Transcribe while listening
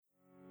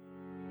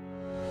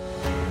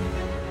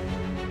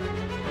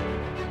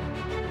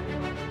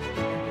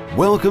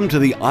Welcome to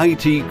the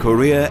IT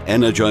Career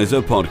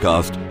Energizer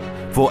podcast.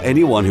 For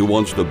anyone who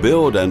wants to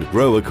build and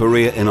grow a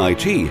career in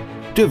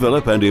IT,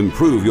 develop and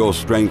improve your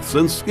strengths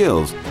and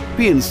skills,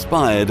 be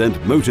inspired and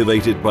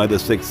motivated by the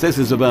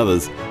successes of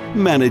others,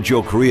 manage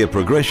your career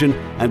progression,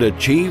 and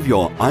achieve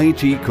your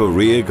IT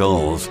career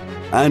goals.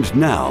 And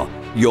now,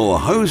 your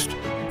host,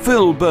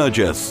 Phil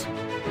Burgess.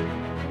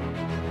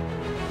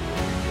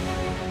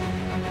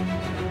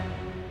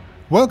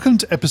 Welcome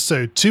to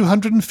episode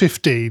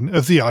 215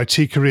 of the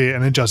IT Career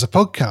Energizer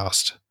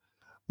podcast.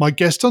 My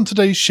guest on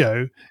today's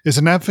show is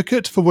an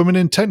advocate for women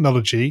in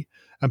technology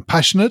and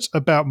passionate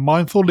about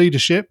mindful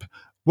leadership,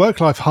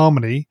 work-life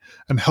harmony,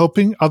 and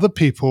helping other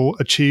people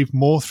achieve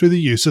more through the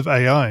use of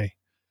AI.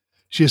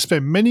 She has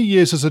spent many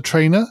years as a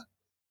trainer,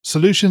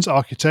 solutions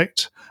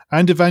architect,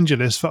 and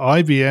evangelist for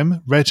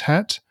IBM, Red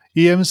Hat,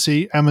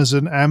 EMC,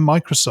 Amazon, and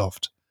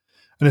Microsoft,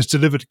 and has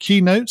delivered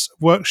keynotes,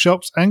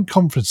 workshops, and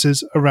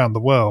conferences around the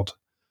world.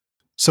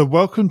 So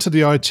welcome to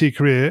the IT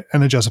Career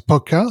Energizer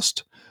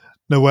podcast,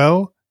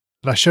 Noelle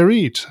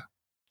Lacharid.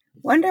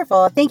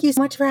 Wonderful. Thank you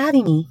so much for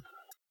having me.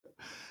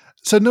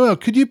 So Noelle,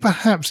 could you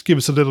perhaps give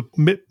us a little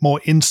bit more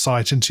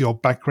insight into your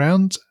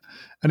background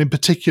and in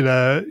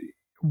particular,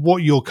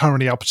 what you're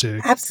currently up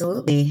to?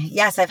 Absolutely.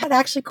 Yes, I've had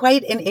actually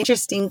quite an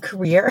interesting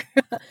career.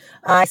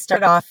 I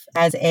started off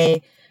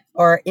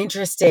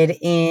interested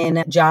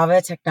in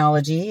Java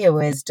technology. It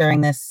was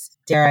during this,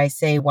 dare I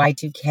say,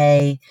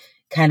 Y2K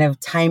kind of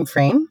time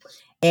frame,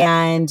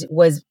 and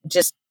was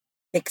just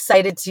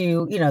excited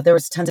to, there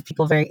was tons of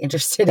people very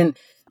interested in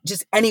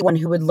just anyone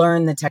who would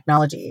learn the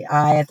technology.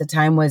 I, at the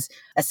time, was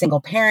a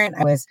single parent.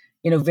 I was,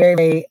 very,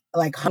 very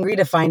hungry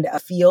to find a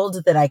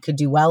field that I could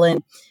do well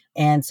in.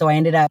 And so I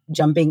ended up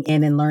jumping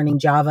in and learning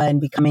Java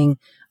and becoming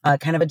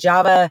kind of a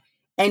Java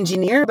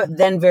engineer, but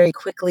then very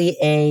quickly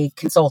a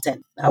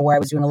consultant where I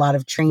was doing a lot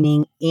of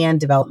training and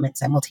development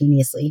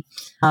simultaneously.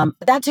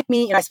 But that took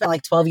me, I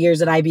spent 12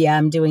 years at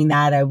IBM doing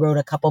that. I wrote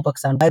a couple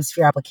books on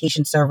WebSphere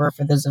Application Server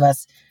for those of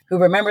us who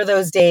remember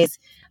those days.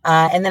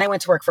 And then I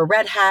went to work for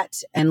Red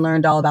Hat and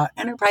learned all about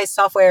enterprise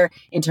software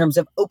in terms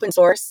of open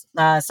source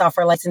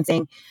software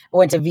licensing. I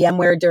went to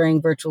VMware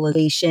during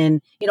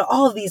virtualization,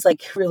 all of these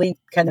really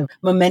kind of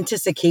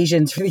momentous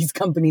occasions for these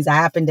companies. I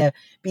happened to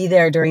be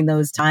there during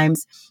those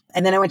times.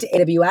 And then I went to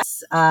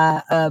AWS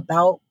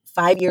about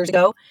 5 years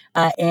ago.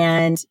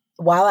 And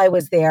while I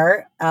was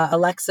there,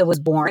 Alexa was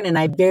born. And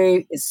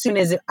as soon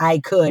as I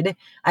could,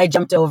 I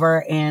jumped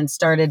over and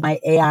started my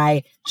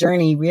AI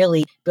journey,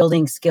 really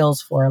building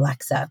skills for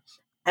Alexa.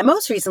 And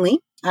most recently,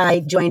 I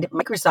joined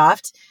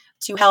Microsoft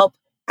to help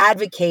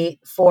advocate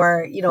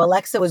for,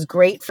 Alexa was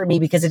great for me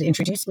because it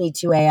introduced me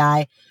to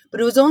AI,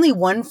 but it was only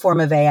one form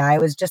of AI.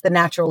 It was just the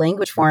natural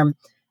language form.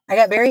 I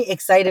got very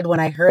excited when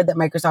I heard that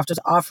Microsoft was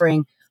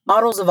offering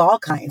models of all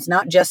kinds,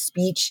 not just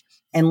speech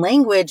and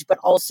language, but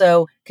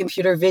also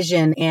computer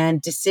vision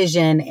and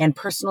decision and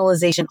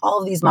personalization, all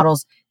of these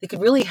models that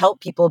could really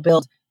help people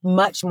build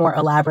much more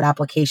elaborate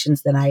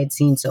applications than I had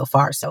seen so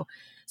far.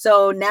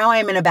 So now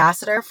I'm an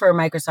ambassador for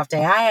Microsoft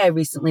AI. I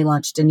recently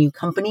launched a new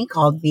company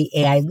called the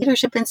AI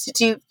Leadership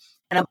Institute,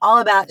 and I'm all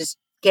about just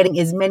getting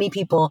as many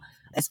people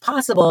as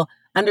possible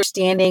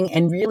understanding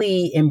and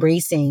really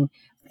embracing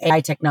AI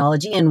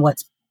technology and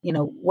what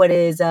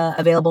is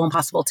available and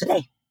possible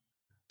today.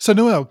 So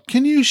Noelle,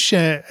 can you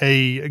share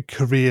a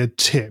career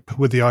tip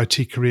with the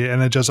IT Career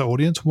Energizer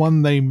audience,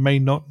 one they may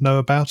not know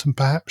about and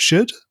perhaps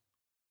should?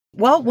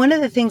 Well, one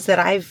of the things that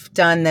I've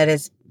done that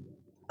has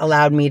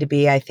allowed me to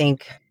be, I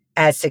think,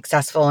 as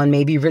successful and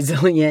maybe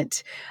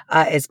resilient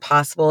as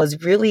possible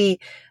is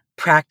really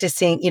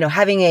practicing,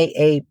 having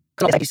a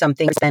do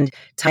something, spend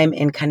time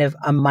in kind of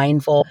a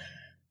mindful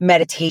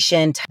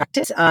meditation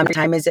practice.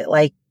 Time is it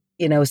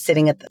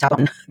sitting at the top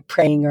and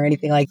praying or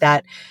anything like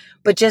that,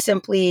 but just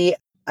simply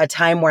a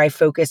time where I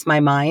focus my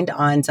mind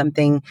on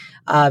something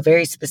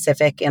very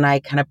specific, and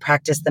I kind of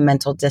practice the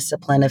mental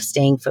discipline of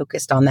staying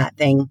focused on that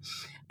thing.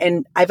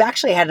 And I've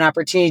actually had an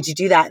opportunity to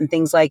do that in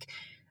things like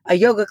a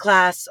yoga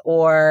class,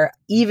 or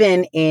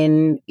even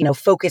in,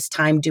 focused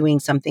time doing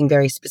something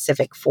very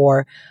specific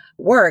for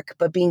work,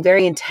 but being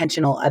very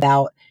intentional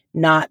about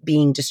not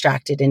being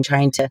distracted and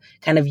trying to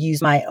kind of use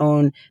my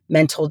own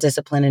mental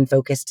discipline and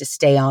focus to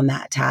stay on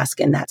that task.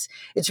 And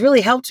it's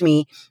really helped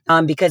me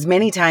because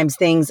many times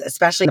things,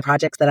 especially the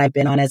projects that I've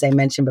been on, as I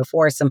mentioned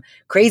before, some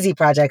crazy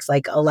projects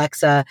like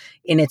Alexa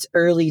in its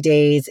early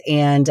days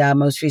and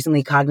most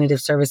recently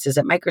cognitive services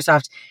at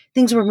Microsoft,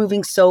 things were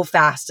moving so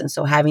fast. And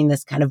so having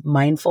this kind of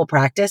mindful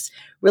practice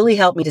really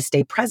helped me to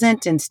stay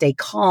present and stay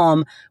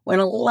calm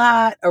when a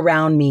lot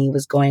around me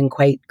was going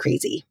quite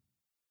crazy.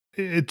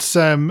 It's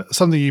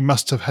something you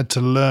must have had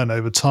to learn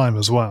over time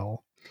as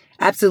well.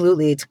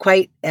 Absolutely. It's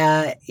quite,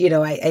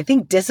 I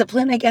think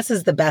discipline, I guess,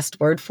 is the best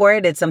word for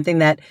it. It's something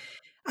that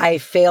I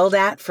failed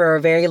at for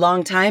a very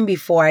long time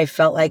before I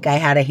felt like I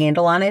had a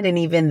handle on it. And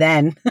even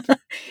then,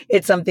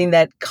 it's something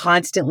that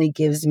constantly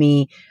gives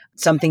me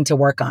something to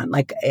work on.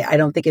 I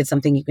don't think it's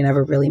something you can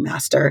ever really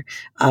master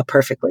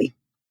perfectly.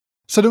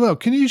 So, Noelle,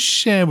 can you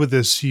share with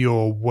us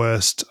your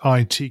worst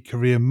IT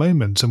career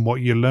moment and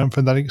what you learned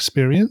from that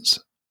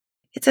experience?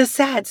 It's a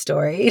sad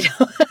story.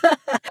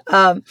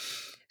 um,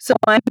 so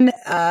one,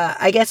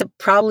 I guess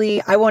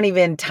probably, I won't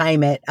even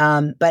time it.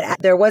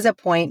 But there was a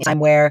point in time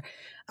where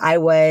I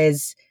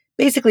was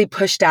basically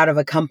pushed out of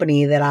a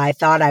company that I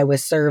thought I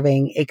was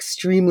serving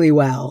extremely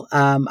well.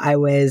 I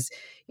was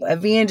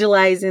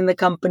evangelizing the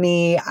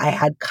company. I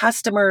had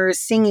customers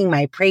singing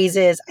my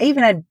praises. I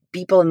even had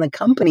people in the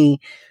company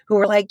who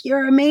were like,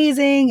 "You're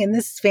amazing and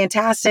this is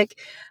fantastic."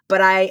 But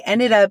I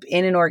ended up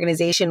in an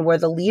organization where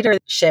the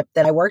leadership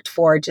that I worked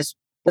for just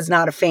was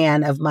not a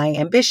fan of my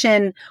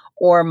ambition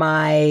or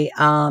my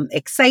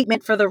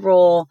excitement for the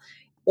role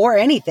or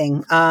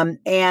anything.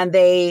 And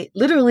they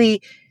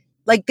literally,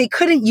 like, they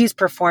couldn't use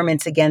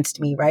performance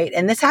against me, right?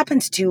 And this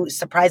happens to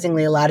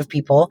surprisingly a lot of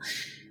people,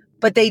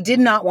 but they did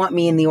not want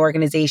me in the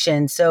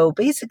organization. So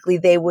basically,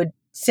 they would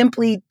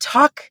simply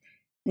talk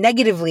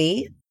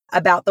negatively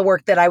about the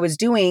work that I was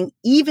doing,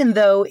 even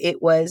though it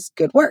was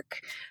good work.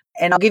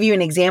 And I'll give you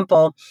an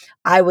example.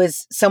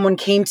 Someone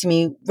came to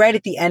me right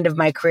at the end of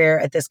my career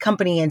at this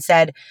company and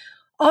said,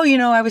 "Oh,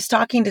 I was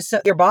talking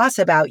to your boss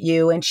about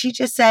you." And she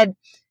just said,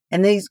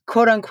 and these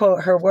quote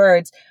unquote her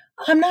words,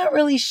 "I'm not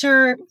really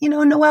sure,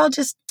 Noelle,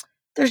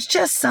 there's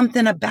just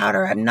something about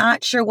her. I'm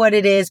not sure what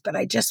it is, but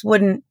I just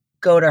wouldn't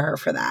go to her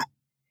for that."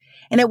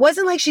 And it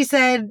wasn't like she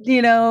said,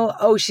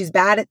 "Oh, she's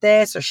bad at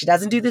this," or "She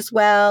doesn't do this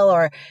well,"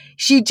 or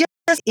she just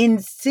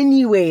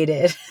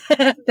insinuated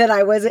that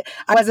I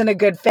wasn't a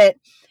good fit.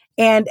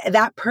 And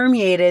that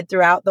permeated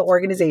throughout the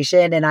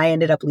organization, and I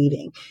ended up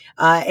leaving.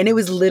 And it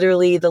was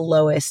literally the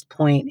lowest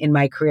point in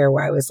my career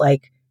where I was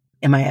like,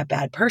 am I a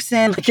bad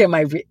person? Like,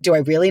 do I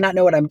really not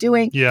know what I'm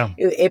doing? Yeah.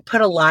 It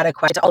put a lot of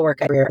questions to all the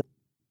work I career.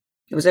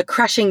 It was a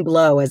crushing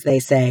blow, as they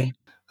say.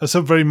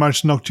 So very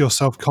much knocked your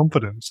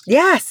self-confidence.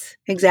 Yes,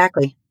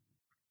 exactly.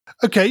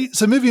 Okay,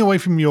 so moving away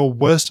from your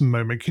worst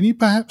moment, can you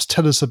perhaps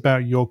tell us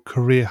about your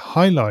career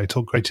highlight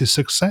or greatest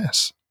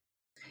success?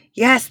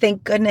 Yes,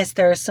 thank goodness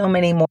there are so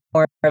many more.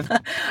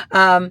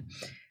 My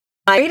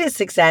greatest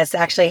success,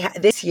 actually,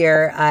 this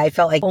year, I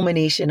felt like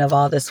culmination of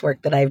all this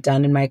work that I've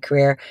done in my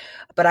career.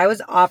 But I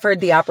was offered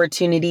the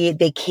opportunity.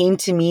 They came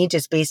to me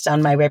just based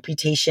on my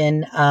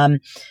reputation.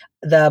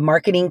 The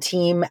marketing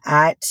team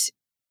at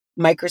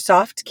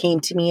Microsoft came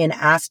to me and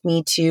asked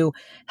me to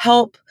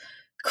help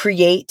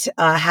create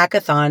a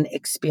hackathon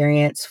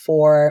experience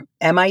for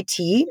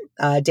MIT,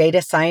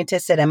 data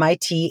scientists at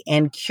MIT,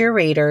 and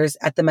curators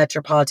at the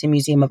Metropolitan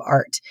Museum of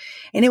Art.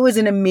 And it was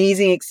an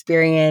amazing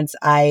experience.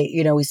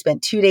 We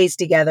spent 2 days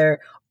together.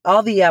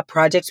 All the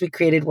projects we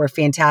created were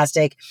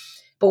fantastic.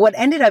 But what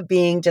ended up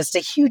being just a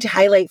huge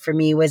highlight for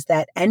me was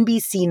that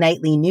NBC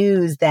Nightly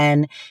News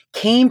then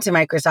came to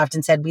Microsoft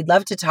and said, "We'd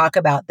love to talk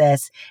about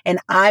this." And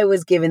I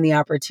was given the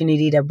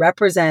opportunity to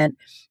represent,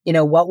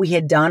 what we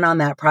had done on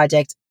that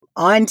project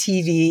on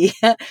TV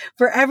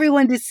for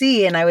everyone to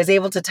see. And I was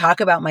able to talk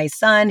about my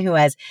son who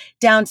has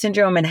Down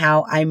syndrome and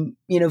how I'm,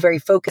 very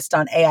focused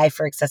on AI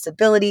for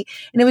accessibility.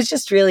 And it was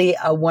just really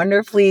a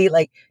wonderfully,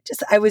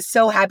 I was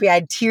so happy. I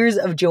had tears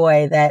of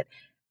joy that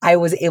I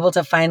was able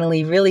to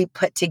finally really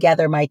put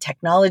together my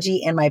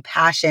technology and my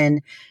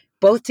passion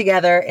both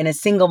together in a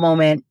single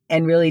moment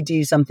and really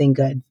do something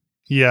good.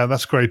 Yeah,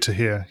 that's great to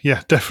hear.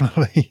 Yeah,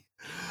 definitely.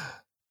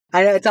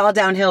 I know it's all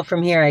downhill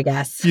from here, I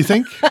guess. You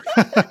think?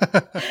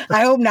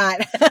 I hope not.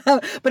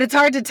 But it's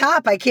hard to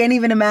top. I can't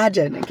even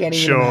imagine.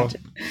 Imagine.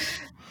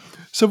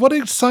 So what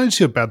excites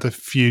you about the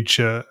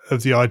future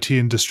of the IT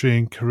industry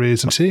and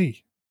careers in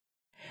IT?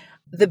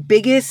 The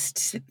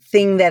biggest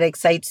thing that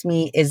excites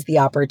me is the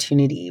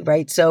opportunity,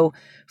 right? So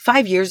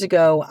 5 years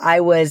ago, I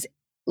was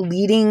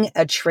leading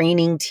a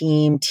training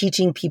team,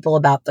 teaching people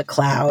about the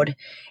cloud.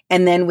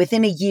 And then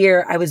within a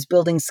year, I was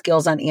building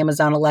skills on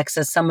Amazon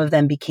Alexa. Some of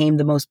them became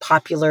the most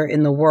popular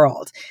in the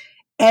world.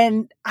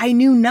 And I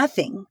knew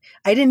nothing.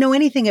 I didn't know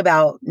anything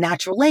about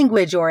natural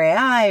language or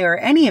AI or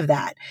any of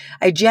that.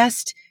 I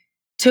just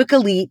took a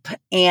leap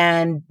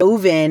and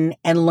dove in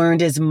and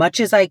learned as much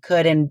as I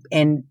could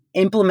and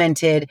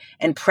implemented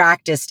and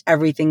practiced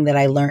everything that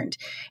I learned.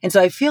 And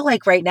so I feel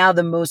like right now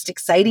the most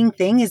exciting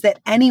thing is that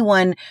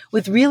anyone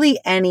with really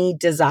any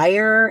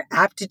desire,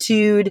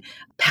 aptitude,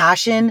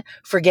 passion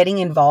for getting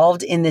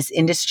involved in this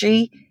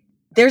industry,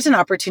 there's an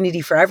opportunity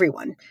for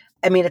everyone.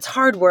 I mean, it's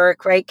hard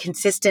work, right?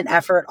 Consistent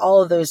effort,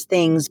 all of those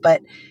things.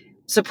 But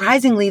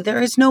surprisingly,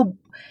 there is no,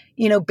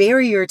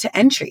 barrier to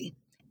entry.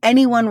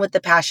 Anyone with the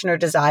passion or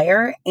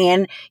desire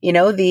and,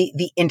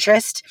 the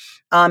interest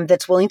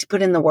that's willing to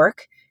put in the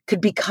work could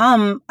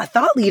become a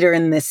thought leader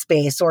in this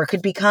space or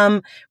could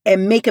become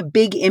and make a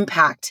big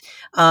impact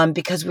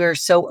because we're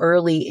so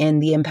early in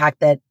the impact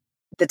that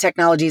the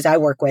technologies I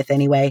work with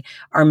anyway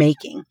are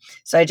making.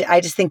 So I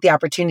just think the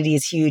opportunity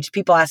is huge.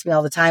 People ask me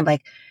all the time,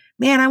 like,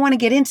 "Man, I want to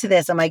get into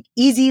this." I'm like,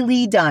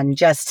 easily done.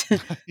 Just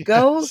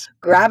go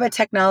grab a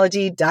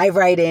technology, dive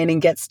right in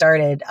and get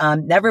started.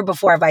 Never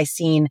before have I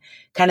seen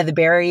kind of the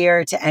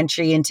barrier to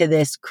entry into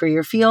this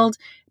career field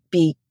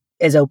be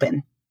as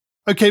open.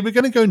 Okay, we're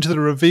going to go into the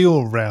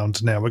reveal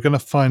round now. We're going to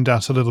find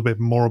out a little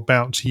bit more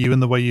about you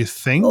and the way you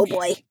think. Oh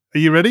boy. Are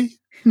you ready?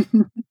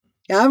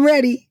 I'm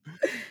ready.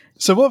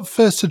 So what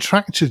first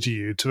attracted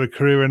you to a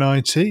career in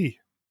IT?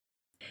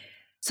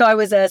 So I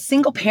was a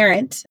single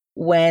parent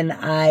when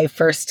I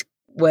first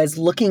was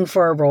looking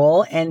for a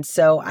role. And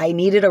so I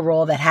needed a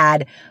role that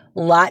had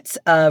lots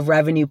of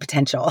revenue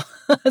potential.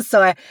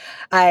 So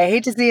I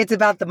hate to say it's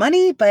about the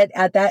money, but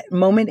at that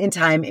moment in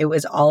time, it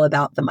was all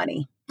about the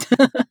money.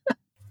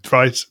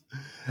 Right.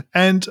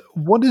 And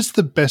what is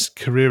the best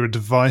career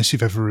advice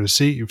you've ever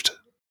received?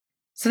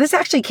 So this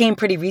actually came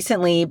pretty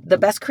recently. The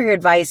best career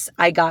advice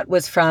I got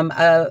was from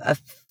a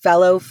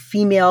fellow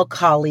female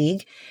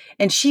colleague.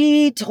 And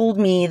she told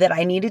me that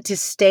I needed to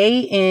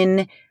stay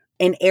in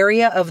an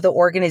area of the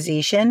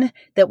organization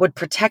that would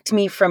protect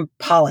me from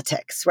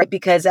politics, right?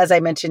 Because as I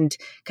mentioned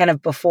kind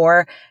of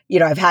before,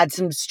 I've had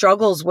some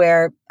struggles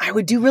where I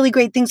would do really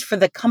great things for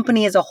the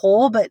company as a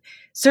whole, but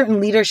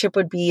certain leadership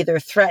would be either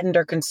threatened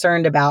or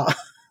concerned about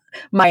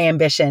my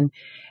ambition.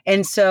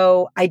 And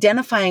so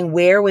identifying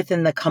where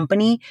within the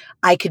company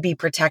I could be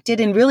protected.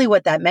 And really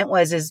what that meant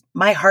is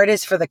my heart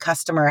is for the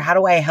customer. How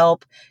do I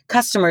help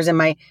customers? And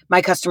my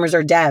customers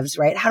are devs,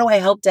 right? How do I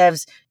help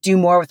devs do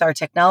more with our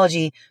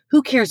technology?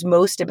 Who cares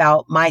most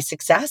about my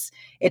success?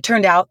 It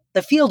turned out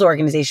the field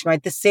organization,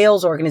 right? The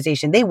sales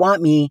organization, they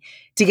want me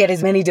to get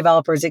as many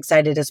developers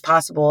excited as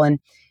possible. And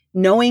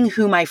knowing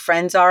who my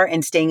friends are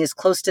and staying as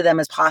close to them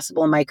as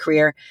possible in my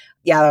career,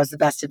 that was the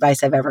best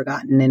advice I've ever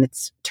gotten. And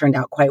it's turned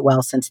out quite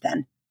well since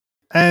then.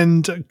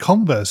 And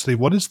conversely,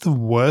 what is the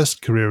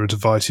worst career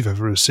advice you've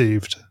ever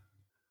received?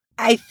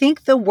 I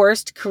think the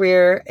worst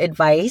career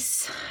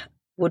advice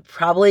would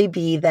probably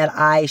be that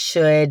I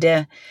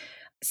should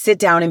sit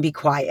down and be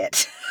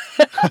quiet.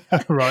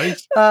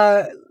 Right.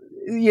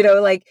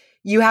 Like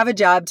you have a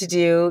job to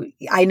do.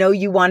 I know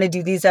you want to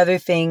do these other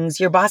things.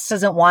 Your boss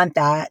doesn't want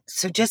that.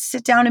 So just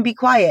sit down and be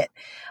quiet.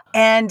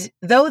 And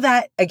though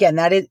that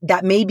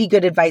may be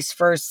good advice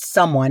for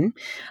someone,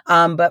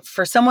 but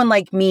for someone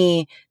like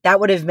me, that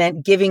would have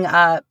meant giving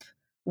up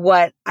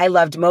what I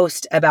loved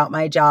most about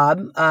my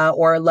job,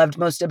 or loved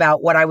most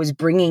about what I was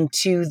bringing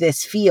to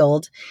this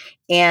field.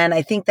 And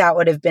I think that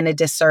would have been a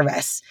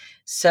disservice.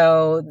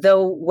 So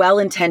though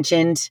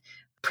well-intentioned,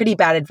 pretty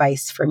bad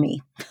advice for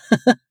me.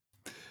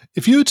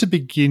 If you were to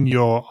begin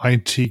your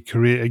IT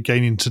career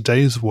again in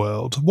today's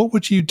world, what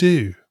would you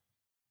do?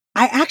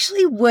 I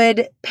actually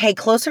would pay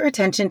closer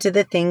attention to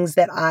the things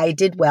that I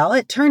did well.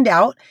 It turned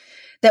out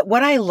that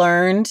what I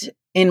learned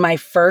in my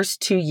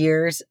first 2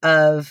 years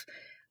of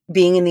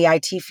being in the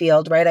IT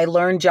field, right? I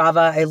learned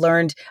Java. I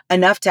learned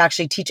enough to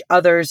actually teach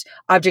others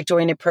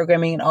object-oriented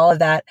programming and all of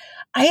that.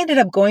 I ended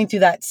up going through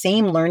that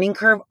same learning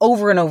curve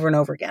over and over and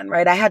over again,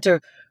 right? I had to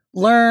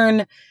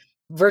learn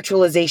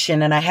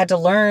virtualization and I had to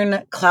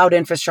learn cloud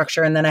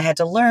infrastructure and then I had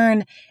to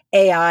learn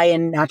AI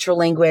and natural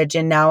language.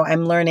 And now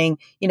I'm learning,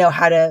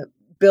 how to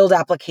build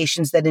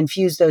applications that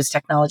infuse those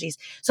technologies.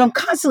 So I'm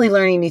constantly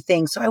learning new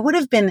things. So I would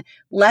have been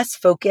less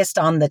focused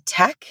on the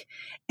tech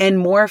and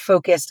more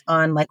focused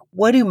on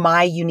what do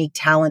my unique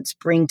talents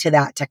bring to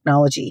that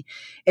technology?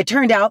 It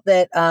turned out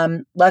that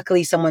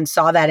luckily someone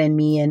saw that in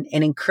me and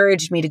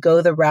encouraged me to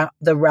go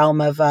the realm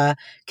of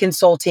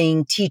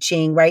consulting,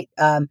 teaching, right?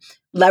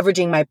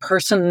 Leveraging my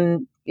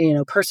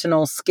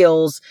personal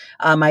skills,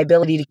 my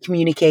ability to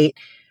communicate.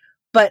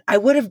 But I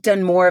would have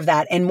done more of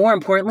that. And more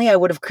importantly, I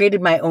would have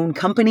created my own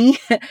company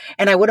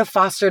and I would have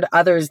fostered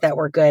others that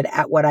were good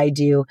at what I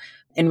do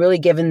and really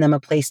given them a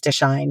place to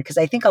shine. Because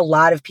I think a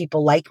lot of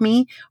people like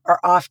me are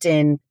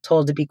often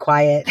told to be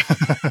quiet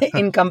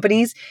in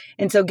companies.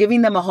 And so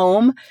giving them a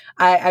home,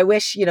 I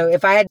wish,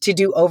 if I had to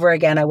do over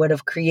again, I would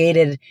have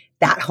created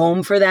that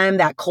home for them,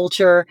 that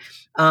culture,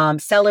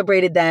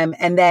 celebrated them,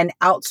 and then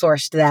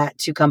outsourced that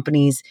to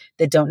companies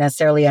that don't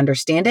necessarily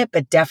understand it,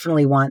 but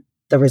definitely want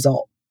the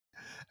result.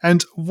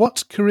 And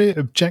what career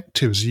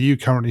objectives are you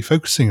currently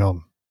focusing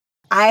on?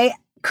 I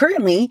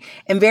currently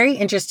am very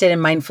interested in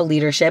mindful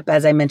leadership.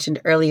 As I mentioned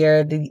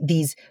earlier,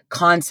 these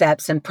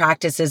concepts and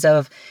practices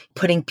of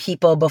putting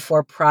people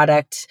before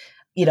product,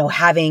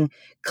 having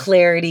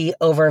clarity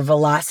over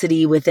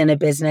velocity within a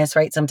business,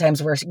 right?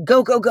 Sometimes we're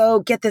go, go,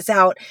 go, get this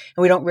out.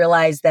 And we don't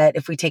realize that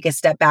if we take a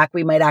step back,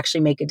 we might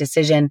actually make a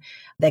decision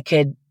that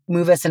could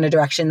move us in a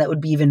direction that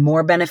would be even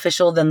more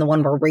beneficial than the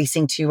one we're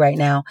racing to right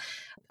now.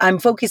 I'm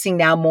focusing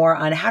now more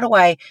on how do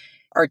I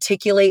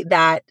articulate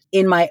that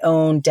in my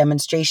own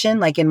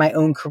demonstration, in my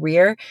own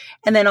career?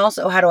 And then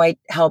also how do I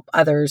help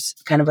others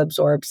kind of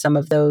absorb some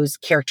of those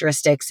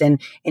characteristics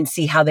and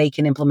see how they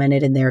can implement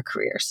it in their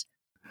careers?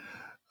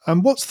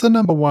 And what's the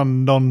number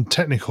one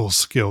non-technical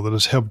skill that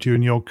has helped you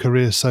in your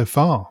career so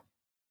far?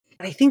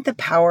 I think the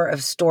power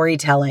of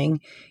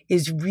storytelling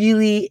is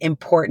really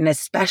important,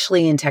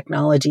 especially in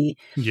technology.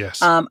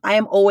 Yes. I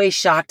am always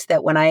shocked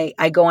that when I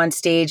go on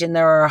stage and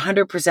there are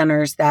 100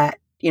 presenters that,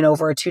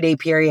 over a 2-day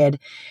period,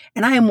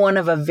 and I am one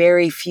of a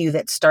very few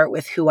that start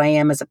with who I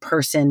am as a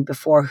person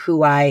before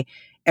who I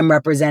am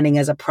representing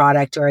as a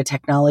product or a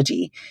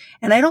technology.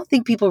 And I don't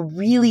think people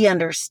really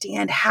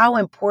understand how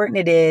important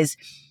it is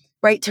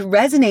right, to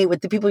resonate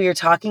with the people you're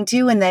talking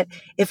to. And that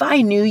if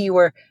I knew you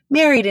were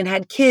married and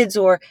had kids,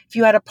 or if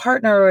you had a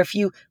partner, or if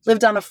you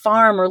lived on a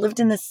farm or lived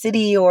in the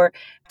city or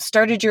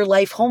started your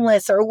life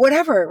homeless or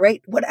whatever,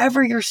 right?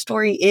 Whatever your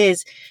story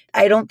is,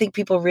 I don't think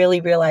people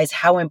really realize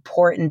how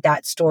important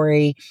that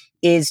story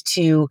is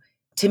to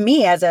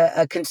me as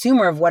a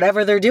consumer of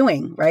whatever they're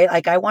doing, right?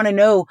 Like, I want to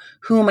know,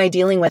 who am I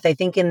dealing with? I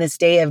think in this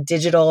day of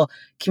digital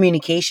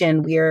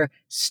communication, we're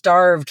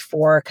starved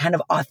for kind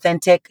of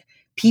authentic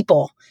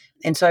people.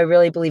 And so I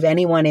really believe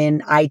anyone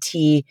in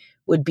IT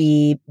would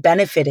be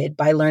benefited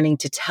by learning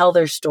to tell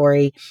their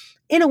story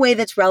in a way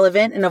that's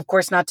relevant and, of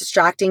course, not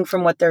distracting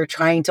from what they're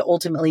trying to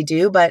ultimately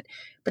do, but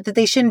that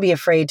they shouldn't be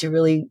afraid to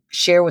really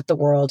share with the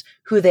world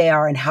who they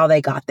are and how they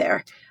got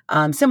there,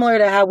 similar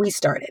to how we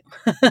started.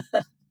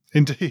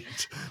 Indeed.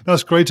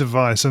 That's great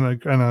advice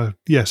and a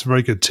yes,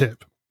 very good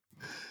tip.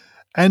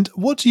 And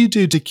what do you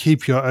do to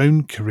keep your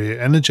own career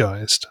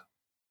energized?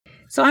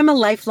 So I'm a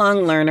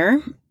lifelong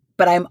learner,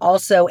 but I'm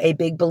also a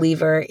big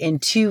believer in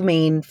two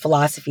main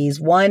philosophies.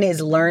 One is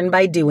learn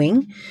by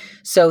doing.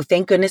 So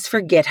thank goodness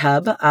for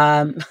GitHub.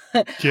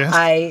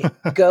 Yes.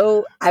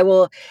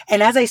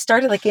 And as I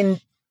started like in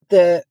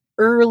the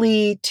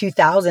early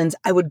 2000s,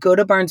 I would go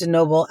to Barnes &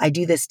 Noble. I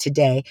do this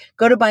today.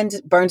 Go to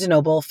Barnes &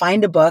 Noble,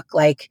 find a book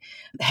like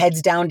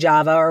Heads Down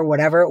Java or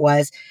whatever it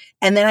was.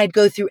 And then I'd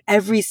go through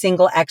every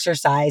single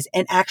exercise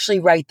and actually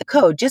write the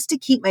code just to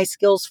keep my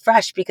skills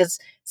fresh, because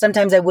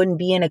sometimes I wouldn't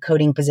be in a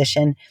coding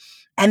position.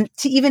 And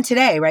even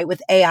today, right,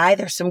 with AI,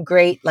 there's some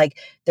great, like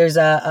there's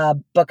a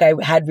book I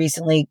had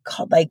recently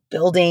called like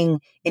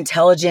Building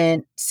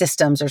Intelligent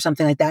Systems or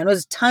something like that. And it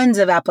was tons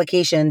of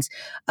applications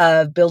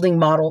of building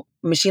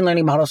machine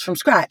learning models from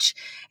scratch.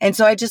 And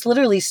so I just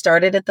literally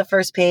started at the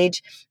first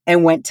page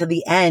and went to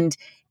the end.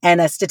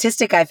 And a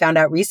statistic I found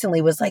out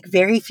recently was like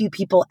very few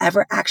people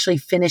ever actually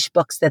finish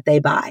books that they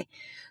buy.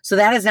 So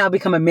that has now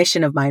become a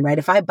mission of mine, right?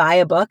 If I buy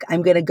a book,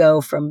 I'm going to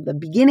go from the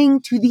beginning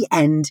to the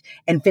end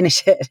and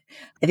finish it.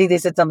 I think they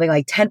said something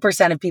like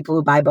 10% of people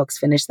who buy books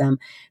finish them.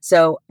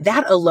 So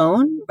that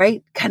alone,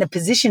 right, kind of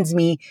positions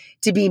me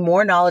to be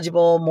more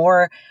knowledgeable,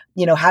 more,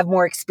 have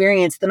more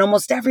experience than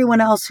almost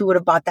everyone else who would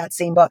have bought that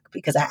same book,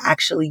 because I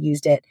actually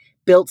used it,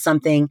 built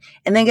something.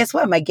 And then guess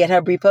what? My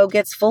GitHub repo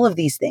gets full of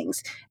these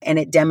things, and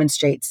it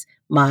demonstrates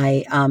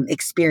my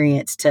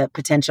experience to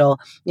potential,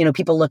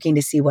 people looking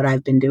to see what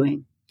I've been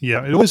doing.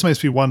 Yeah, it always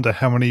makes me wonder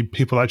how many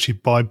people actually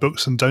buy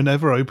books and don't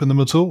ever open them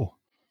at all.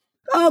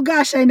 Oh,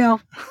 gosh, I know.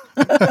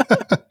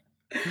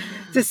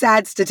 It's a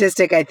sad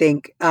statistic, I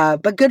think.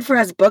 But good for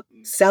us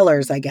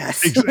booksellers, I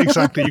guess.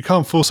 Exactly. You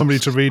can't force somebody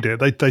to read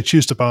it. They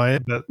choose to buy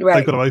it, but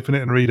They've got to open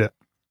it and read it.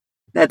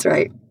 That's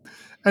right.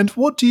 And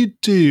what do you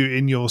do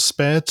in your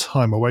spare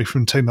time away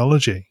from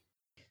technology?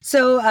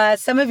 So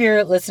some of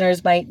your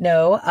listeners might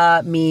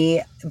know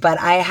me, but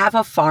I have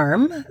a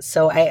farm.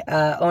 So I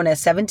own a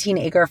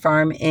 17-acre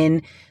farm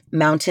in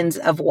mountains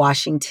of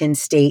Washington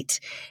State.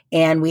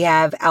 And we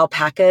have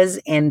alpacas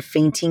and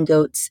fainting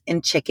goats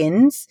and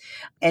chickens.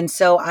 And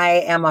so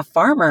I am a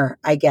farmer,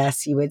 I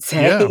guess you would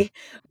say. Yeah.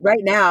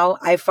 Right now,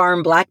 I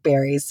farm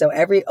blackberries. So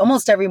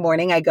almost every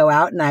morning I go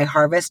out and I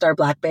harvest our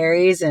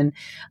blackberries. And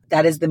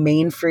that is the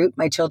main fruit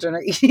my children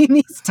are eating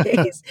these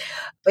days.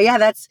 But yeah,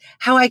 that's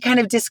how I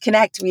kind of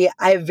disconnect.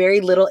 I have very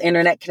little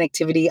internet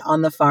connectivity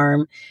on the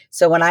farm.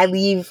 So when I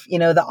leave,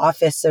 the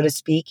office, so to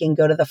speak, and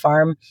go to the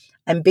farm,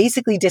 I'm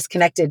basically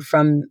disconnected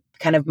from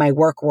kind of my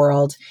work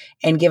world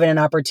and given an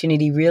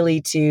opportunity really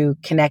to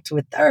connect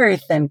with the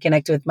earth and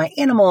connect with my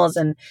animals.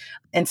 And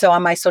so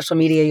on my social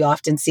media, you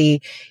often see,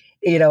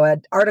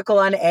 an article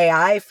on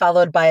AI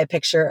followed by a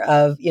picture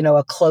of,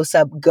 a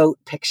close-up goat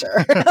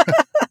picture.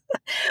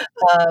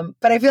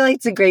 But I feel like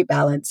it's a great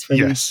balance for me.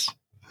 Yes.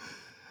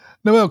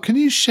 Noelle, can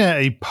you share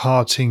a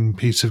parting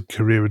piece of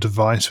career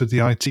advice with the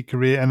IT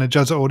Career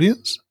Energizer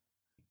audience?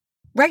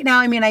 Right now,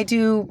 I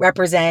do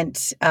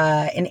represent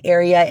an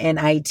area in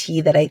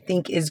IT that I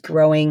think is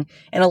growing.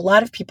 And a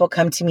lot of people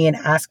come to me and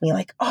ask me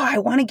like, I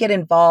want to get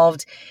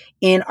involved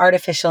in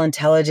artificial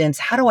intelligence.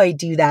 How do I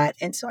do that?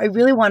 And so I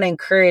really want to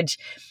encourage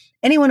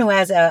anyone who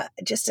has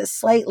just a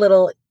slight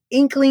little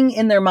inkling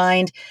in their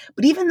mind,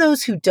 but even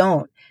those who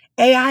don't.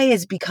 AI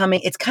is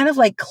it's kind of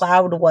like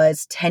cloud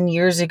was 10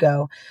 years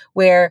ago,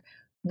 where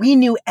we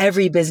knew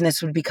every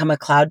business would become a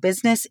cloud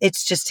business.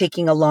 It's just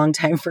taking a long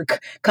time for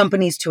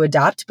companies to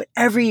adopt. But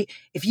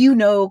if you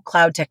know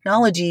cloud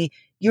technology,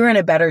 you're in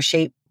a better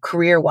shape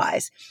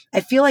career-wise.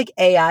 I feel like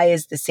AI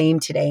is the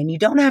same today. And you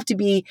don't have to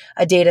be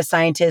a data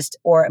scientist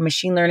or a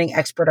machine learning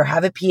expert or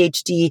have a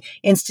PhD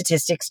in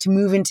statistics to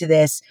move into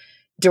this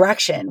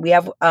direction. We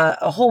have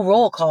a whole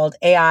role called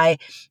AI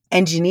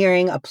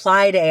engineering,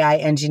 applied AI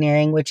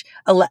engineering, which,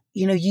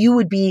 you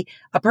would be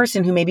a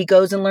person who maybe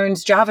goes and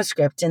learns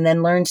JavaScript and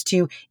then learns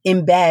to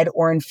embed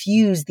or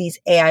infuse these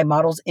AI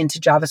models into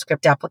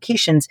JavaScript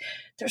applications.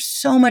 There's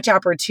so much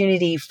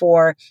opportunity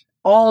for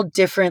all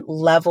different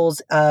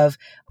levels of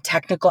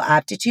technical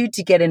aptitude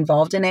to get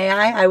involved in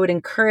AI. I would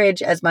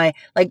encourage, as my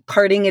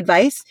parting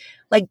advice,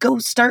 go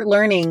start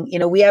learning.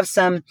 We have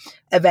some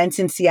events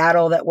in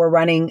Seattle that we're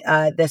running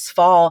this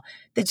fall.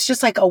 That's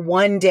just a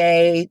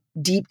 1-day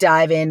deep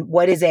dive in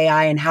what is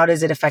AI and how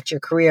does it affect your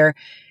career.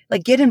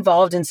 Get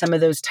involved in some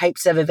of those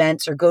types of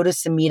events or go to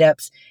some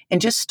meetups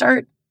and just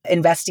start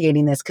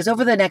investigating this, because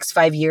over the next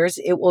 5 years,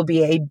 it will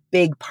be a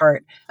big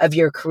part of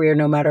your career,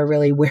 no matter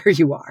really where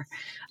you are.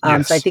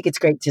 Yes. So I think it's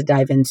great to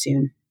dive in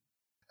soon.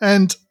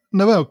 And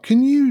Noelle,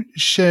 can you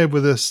share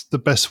with us the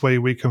best way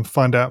we can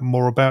find out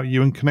more about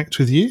you and connect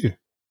with you?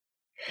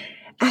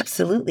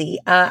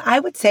 Absolutely. I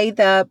would say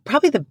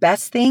probably the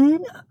best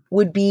thing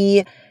would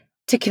be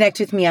to connect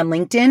with me on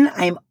LinkedIn.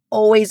 I'm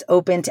always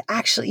open to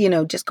actually,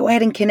 just go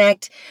ahead and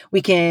connect.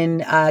 We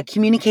can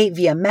communicate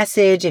via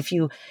message. If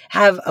you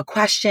have a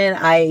question,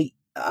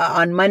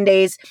 on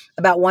Mondays,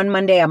 about one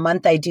Monday a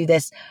month, I do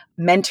this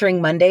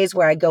Mentoring Mondays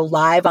where I go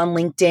live on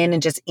LinkedIn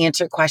and just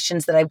answer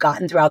questions that I've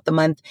gotten throughout the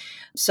month.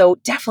 So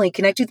definitely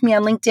connect with me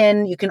on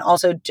LinkedIn. You can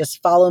also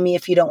just follow me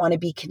if you don't want to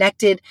be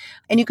connected.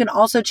 And you can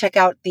also check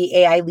out the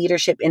AI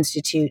Leadership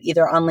Institute,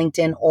 either on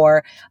LinkedIn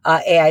or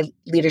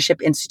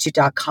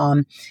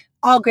AILeadershipInstitute.com.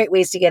 All great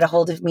ways to get a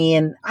hold of me.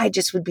 And I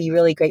just would be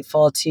really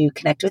grateful to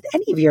connect with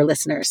any of your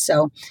listeners.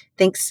 So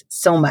thanks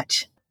so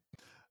much.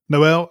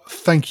 Noelle,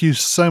 thank you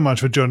so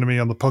much for joining me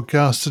on the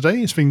podcast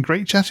today. It's been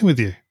great chatting with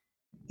you.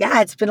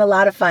 Yeah, it's been a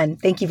lot of fun.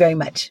 Thank you very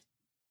much.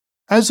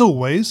 As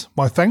always,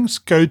 my thanks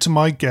go to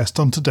my guest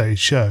on today's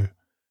show.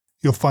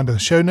 You'll find a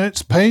show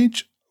notes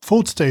page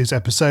for today's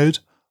episode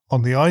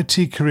on the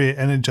IT Career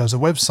Energizer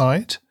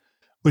website,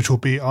 which will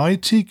be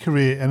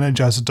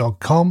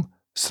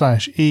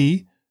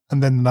itcareerenergizer.com/e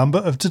and then the number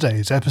of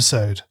today's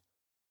episode.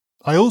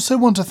 I also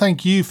want to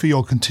thank you for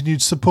your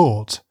continued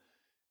support.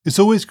 It's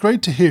always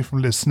great to hear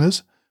from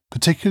listeners,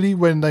 particularly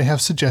when they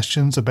have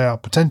suggestions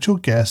about potential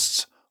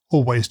guests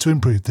or ways to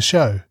improve the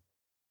show.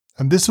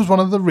 And this was one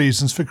of the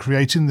reasons for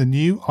creating the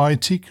new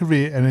IT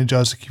Career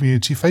Energizer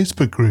Community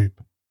Facebook group.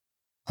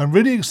 I'm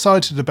really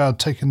excited about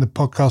taking the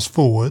podcast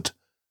forward,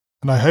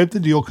 and I hope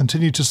that you'll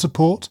continue to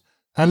support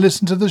and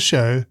listen to the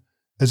show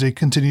as it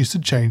continues to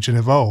change and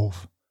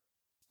evolve.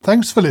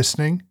 Thanks for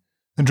listening,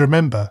 and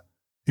remember,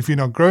 if you're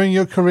not growing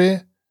your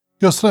career,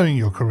 you're slowing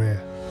your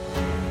career.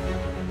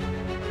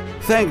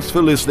 Thanks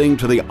for listening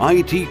to the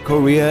IT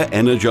Career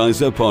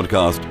Energizer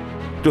podcast.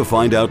 To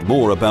find out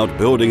more about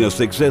building a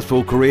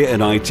successful career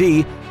in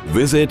IT,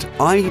 visit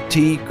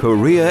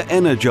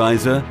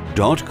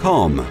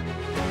itcareerenergizer.com.